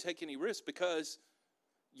and you didn't take any risk because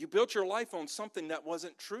you built your life on something that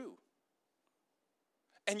wasn't true.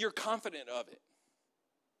 And you're confident of it.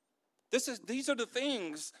 These are the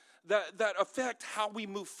things that affect how we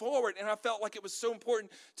move forward. And I felt like it was so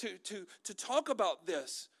important to talk about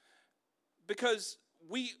this because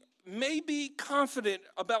we may be confident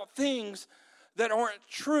about things that aren't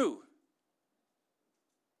true.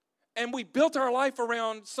 And we built our life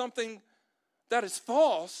around something that is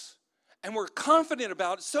false, and we're confident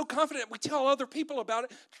about it, so confident we tell other people about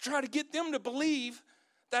it to try to get them to believe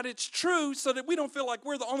that it's true so that we don't feel like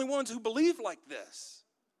we're the only ones who believe like this.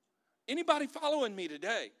 Anybody following me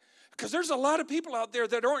today? Because there's a lot of people out there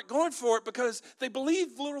that aren't going for it because they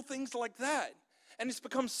believe little things like that. And it's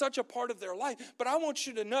become such a part of their life. But I want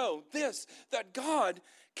you to know this, that God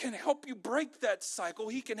can help you break that cycle.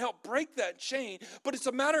 He can help break that chain. But it's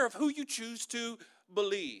a matter of who you choose to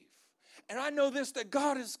believe. And I know this, that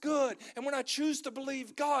God is good. And when I choose to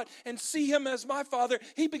believe God and see him as my Father,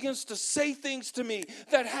 he begins to say things to me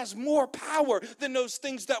that has more power than those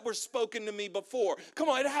things that were spoken to me before. Come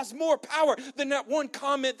on, it has more power than that one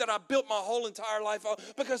comment that I built my whole entire life on,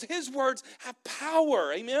 because his words have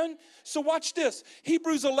power. Amen? So watch this.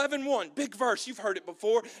 Hebrews 11:1, big verse. You've heard it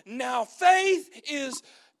before. Now faith is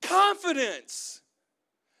confidence.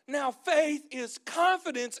 Now, faith is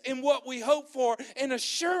confidence in what we hope for and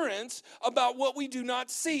assurance about what we do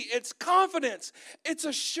not see. It's confidence. It's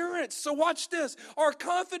assurance. So watch this. Our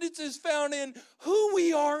confidence is found in who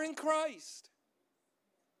we are in Christ.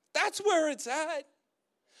 That's where it's at.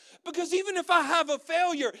 Because even if I have a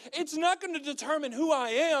failure, it's not going to determine who I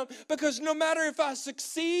am, because no matter if I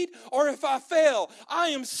succeed or if I fail, I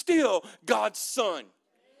am still God's son.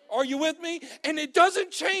 Are you with me? And it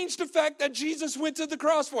doesn't change the fact that Jesus went to the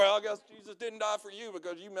cross for. Well, I guess Jesus didn't die for you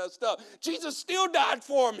because you messed up. Jesus still died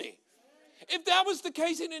for me. If that was the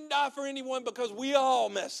case, he didn't die for anyone because we all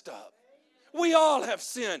messed up. We all have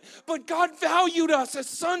sinned. But God valued us as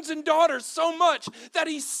sons and daughters so much that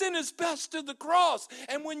he sent his best to the cross.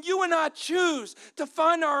 And when you and I choose to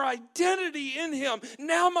find our identity in him,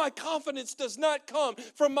 now my confidence does not come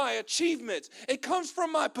from my achievements. It comes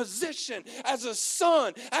from my position as a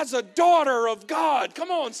son, as a daughter of God.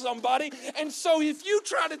 Come on, somebody. And so if you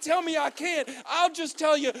try to tell me I can't, I'll just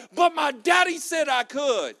tell you, but my daddy said I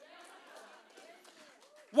could.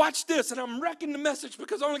 Watch this, and I'm wrecking the message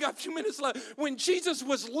because I only got a few minutes left. When Jesus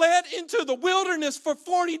was led into the wilderness for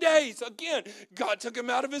 40 days, again, God took him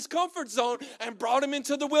out of his comfort zone and brought him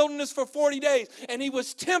into the wilderness for 40 days. And he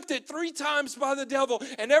was tempted 3 times by the devil.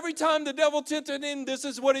 And every time the devil tempted him, this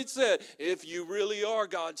is what he said. If you really are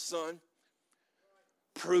God's son,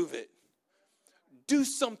 prove it. Do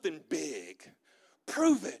something big.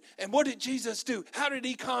 Prove it. And what did Jesus do? How did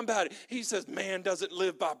he combat it? He says, man doesn't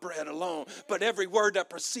live by bread alone, but every word that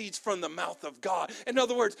proceeds from the mouth of God. In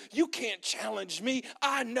other words, you can't challenge me.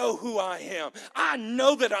 I know who I am. I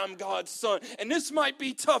know that I'm God's son. And this might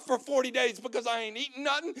be tough for 40 days because I ain't eating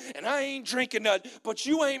nothing and I ain't drinking nothing, but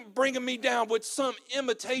you ain't bringing me down with some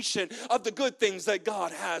imitation of the good things that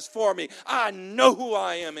God has for me. I know who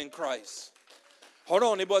I am in Christ. Hold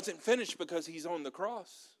on, it wasn't finished because he's on the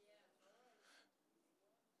cross.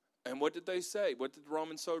 And what did they say? What did the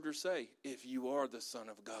Roman soldiers say? If you are the Son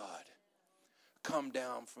of God, come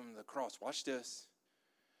down from the cross. Watch this.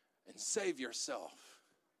 And save yourself.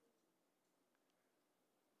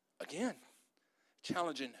 Again,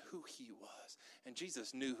 challenging who he was. And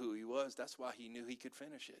Jesus knew who he was. That's why he knew he could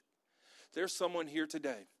finish it. There's someone here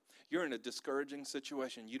today. You're in a discouraging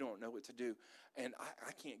situation. You don't know what to do. And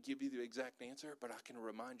I can't give you the exact answer, but I can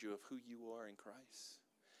remind you of who you are in Christ.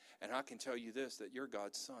 And I can tell you this, that you're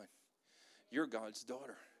God's son. You're God's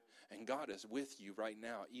daughter. And God is with you right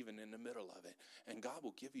now, even in the middle of it. And God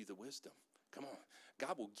will give you the wisdom. Come on.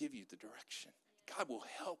 God will give you the direction. God will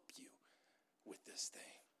help you with this thing.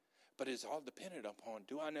 But it's all dependent upon,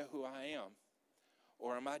 do I know who I am?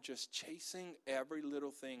 Or am I just chasing every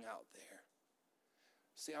little thing out there?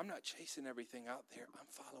 See, I'm not chasing everything out there. I'm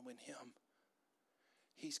following him.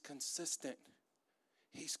 He's consistent.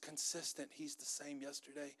 He's consistent. He's the same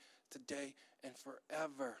yesterday, today, and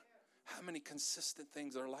forever. How many consistent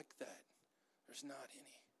things are like that? There's not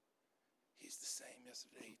any. He's the same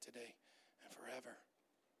yesterday, today, and forever.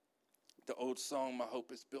 The old song, my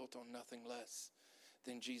hope is built on nothing less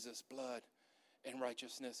than Jesus' blood and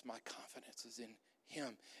righteousness. My confidence is in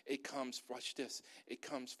him. It comes, watch this, it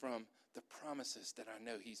comes from the promises that I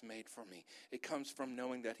know he's made for me. It comes from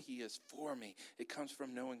knowing that he is for me. It comes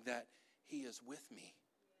from knowing that he is with me.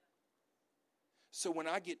 So when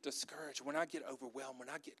I get discouraged, when I get overwhelmed, when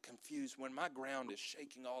I get confused, when my ground is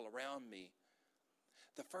shaking all around me,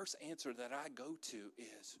 the first answer that I go to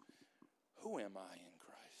is, who am I in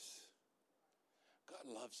Christ?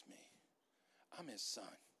 God loves me. I'm his son.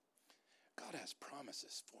 God has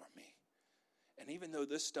promises for me. And even though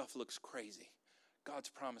this stuff looks crazy, God's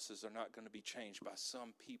promises are not going to be changed by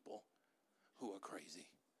some people who are crazy.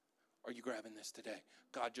 Are you grabbing this today?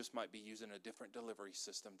 God just might be using a different delivery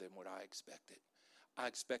system than what I expected. I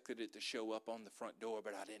expected it to show up on the front door,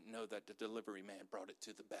 but I didn't know that the delivery man brought it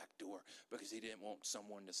to the back door because he didn't want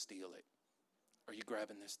someone to steal it. Are you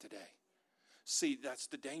grabbing this today? See, that's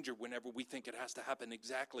the danger whenever we think it has to happen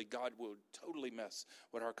exactly. God will totally mess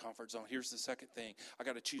with our comfort zone. Here's the second thing. I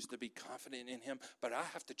got to choose to be confident in him, but I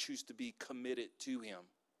have to choose to be committed to him.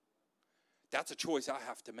 That's a choice I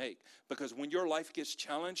have to make, because when your life gets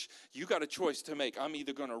challenged, you got a choice to make. I'm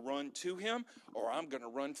either going to run to him or I'm going to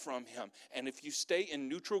run from him. And if you stay in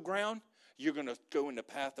neutral ground, you're going to go in the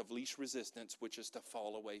path of least resistance, which is to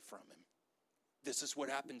fall away from him. This is what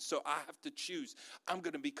happens. So I have to choose. I'm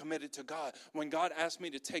going to be committed to God. When God asks me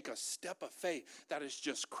to take a step of faith that is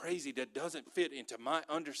just crazy, that doesn't fit into my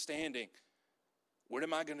understanding, what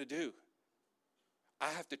am I going to do? I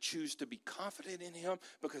have to choose to be confident in him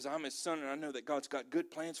because I'm his son and I know that God's got good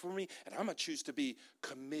plans for me, and I'm going to choose to be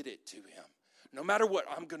committed to him. No matter what,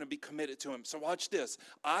 I'm going to be committed to him. So watch this.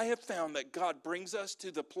 I have found that God brings us to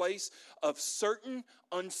the place of certain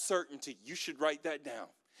uncertainty. You should write that down.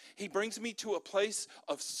 He brings me to a place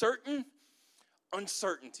of certain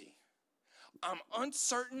uncertainty. I'm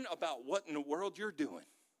uncertain about what in the world you're doing,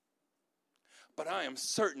 but I am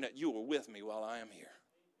certain that you are with me while I am here.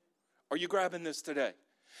 Are you grabbing this today?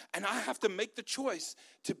 And I have to make the choice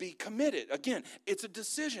to be committed. Again, it's a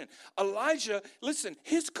decision. Elijah, listen,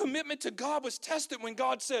 his commitment to God was tested when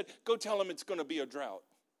God said, go tell him it's going to be a drought.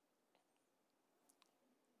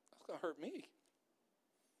 That's going to hurt me.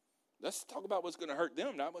 Let's talk about what's going to hurt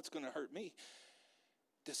them, not what's going to hurt me.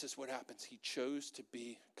 This is what happens. He chose to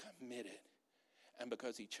be committed. And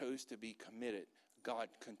because he chose to be committed, God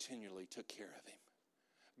continually took care of him.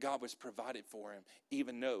 God was provided for him.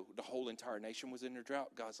 Even though the whole entire nation was in a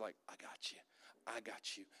drought, God's like, I got you. I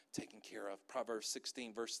got you taken care of. Proverbs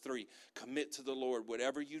 16, verse 3, commit to the Lord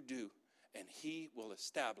whatever you do, and he will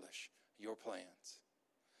establish your plans.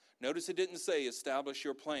 Notice it didn't say establish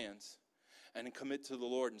your plans and then commit to the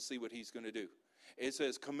Lord and see what he's going to do. It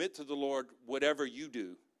says commit to the Lord whatever you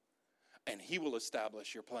do, and he will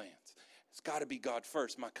establish your plans. It's got to be God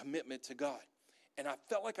first, my commitment to God. And I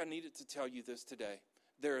felt like I needed to tell you this today.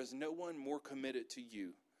 There is no one more committed to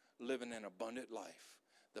you living an abundant life,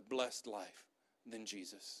 the blessed life, than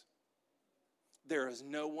Jesus. There is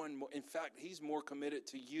no one more. In fact, he's more committed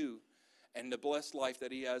to you and the blessed life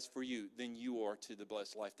that he has for you than you are to the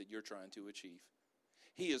blessed life that you're trying to achieve.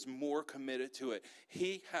 He is more committed to it.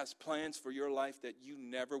 He has plans for your life that you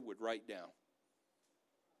never would write down.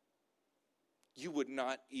 You would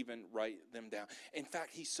not even write them down. In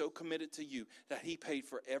fact, he's so committed to you that he paid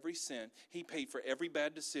for every sin. He paid for every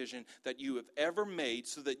bad decision that you have ever made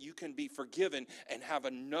so that you can be forgiven and have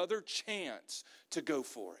another chance to go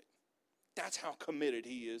for it. That's how committed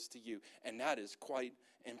he is to you. And that is quite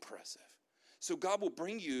impressive. So God will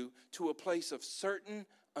bring you to a place of certain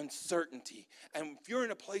uncertainty. And if you're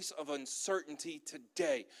in a place of uncertainty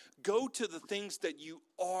today, go to the things that you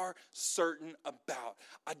are certain about.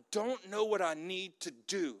 I don't know what I need to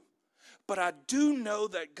do, but I do know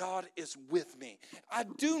that God is with me. I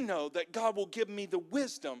do know that God will give me the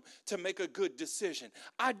wisdom to make a good decision.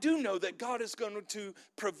 I do know that God is going to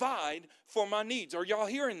provide for my needs. Are y'all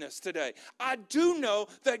hearing this today? I do know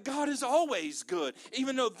that God is always good.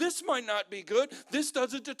 Even though this might not be good, this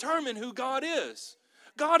doesn't determine who God is.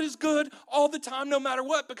 God is good all the time, no matter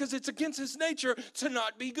what, because it's against his nature to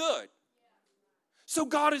not be good. So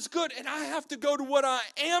God is good, and I have to go to what I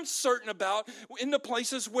am certain about in the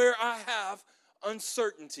places where I have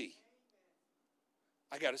uncertainty.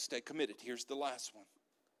 I got to stay committed. Here's the last one.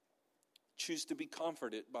 Choose to be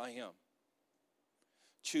comforted by him.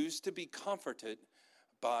 Choose to be comforted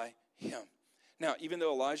by him. Now, even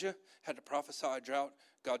though Elijah had to prophesy a drought,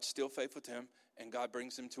 God's still faithful to him, and God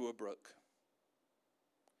brings him to a brook.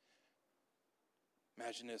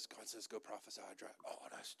 Imagine this. God says, go prophesy a drought. Oh,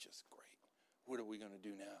 that's just great. What are we going to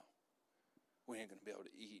do now? We ain't going to be able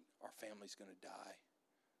to eat. Our family's going to die.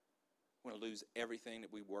 We're going to lose everything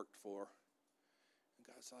that we worked for. And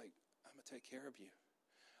God's like, I'm going to take care of you.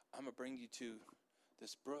 I'm going to bring you to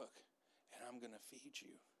this brook, and I'm going to feed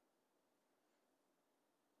you.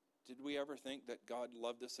 Did we ever think that God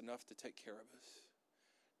loved us enough to take care of us?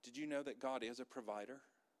 Did you know that God is a provider?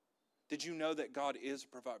 Did you know that God is a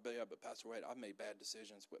provider? But Pastor Wade, I've made bad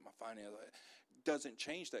decisions with my finances. It doesn't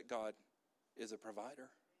change that God is a provider.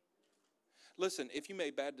 Listen, if you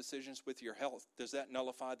made bad decisions with your health, does that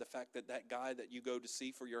nullify the fact that that guy that you go to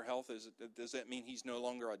see for your health, does that mean he's no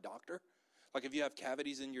longer a doctor? Like if you have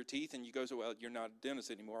cavities in your teeth and you go, well, you're not a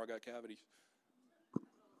dentist anymore, I got cavities.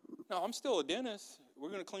 No, I'm still a dentist. We're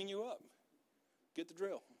going to clean you up. Get the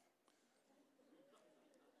drill.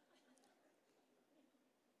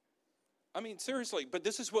 I mean, seriously, but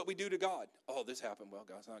this is what we do to God. Oh, this happened. Well,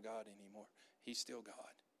 God's not God anymore. He's still God.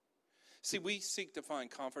 See, we seek to find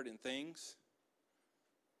comfort in things,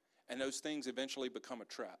 and those things eventually become a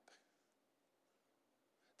trap.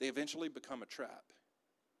 They eventually become a trap,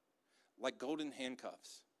 like golden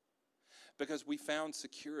handcuffs, because we found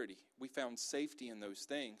security. We found safety in those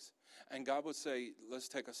things, and God would say, let's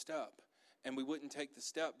take a step, And we wouldn't take the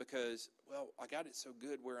step because, well, I got it so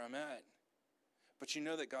good where I'm at. But you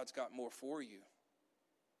know that God's got more for you.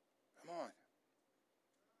 Come on.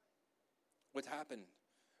 What happened?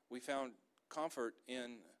 We found comfort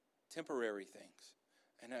in temporary things.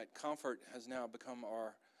 And that comfort has now become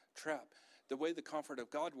our trap. The way the comfort of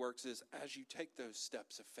God works is as you take those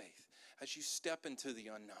steps of faith, as you step into the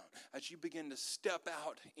unknown, as you begin to step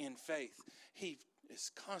out in faith, He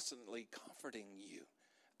is constantly comforting you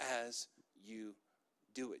as you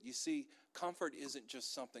do it. You see, comfort isn't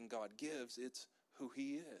just something God gives, it's who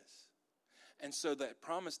He is. And so that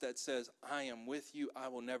promise that says, I am with you, I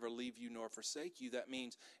will never leave you nor forsake you, that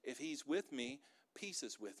means if He's with me, peace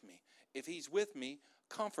is with me. If He's with me,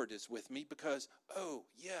 comfort is with me because, oh,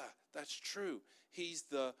 yeah, that's true. He's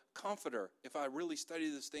the comforter. If I really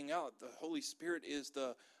study this thing out, the Holy Spirit is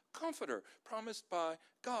the comforter promised by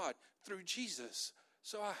God through Jesus.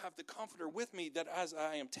 So I have the comforter with me that as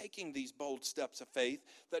I am taking these bold steps of faith,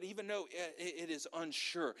 that even though it is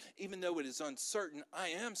unsure, even though it is uncertain, I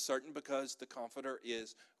am certain because the comforter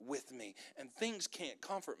is with me. And things can't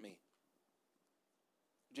comfort me.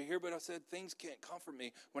 Did you hear what I said? Things can't comfort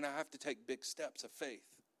me when I have to take big steps of faith.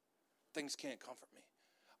 Things can't comfort me.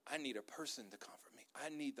 I need a person to comfort me. I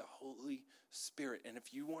need the Holy Spirit. And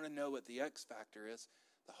if you want to know what the X factor is,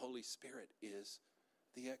 the Holy Spirit is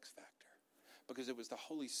the X factor. Because it was the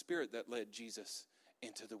Holy Spirit that led Jesus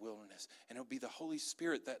into the wilderness. And it'll be the Holy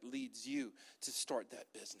Spirit that leads you to start that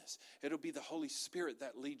business. It'll be the Holy Spirit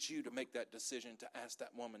that leads you to make that decision to ask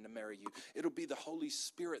that woman to marry you. It'll be the Holy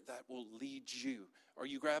Spirit that will lead you. Are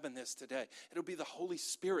you grabbing this today? It'll be the Holy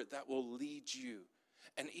Spirit that will lead you.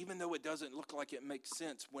 And even though it doesn't look like it makes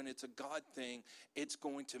sense, when it's a God thing, it's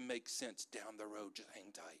going to make sense down the road. Just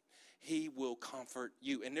hang tight. He will comfort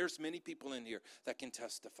you. And there's many people in here that can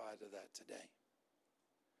testify to that today.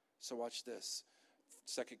 So watch this.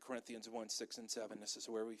 2 Corinthians 1, 6 and 7. This is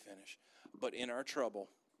where we finish. But in our trouble,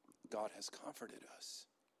 God has comforted us.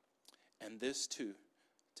 And this too,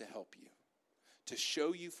 to help you. To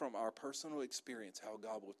show you from our personal experience how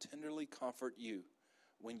God will tenderly comfort you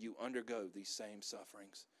when you undergo these same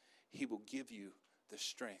sufferings. He will give you the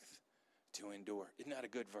strength to endure. Isn't that a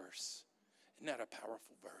good verse? Isn't that a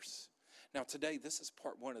powerful verse? Now today, this is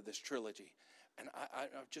part 1 of this trilogy. And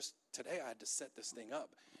today I had to set this thing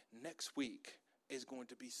up. Next week is going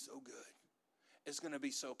to be so good. It's going to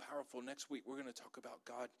be so powerful. Next week, we're going to talk about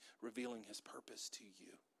God revealing His purpose to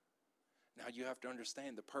you. Now, you have to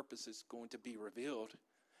understand the purpose is going to be revealed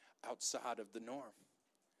outside of the norm.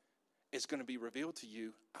 It's going to be revealed to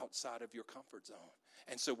you outside of your comfort zone.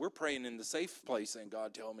 And so we're praying in the safe place saying,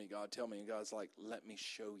 God, tell me, God, tell me. And God's like, let me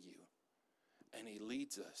show you. And He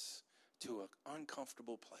leads us to an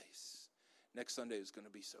uncomfortable place. Next Sunday is going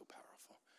to be so powerful.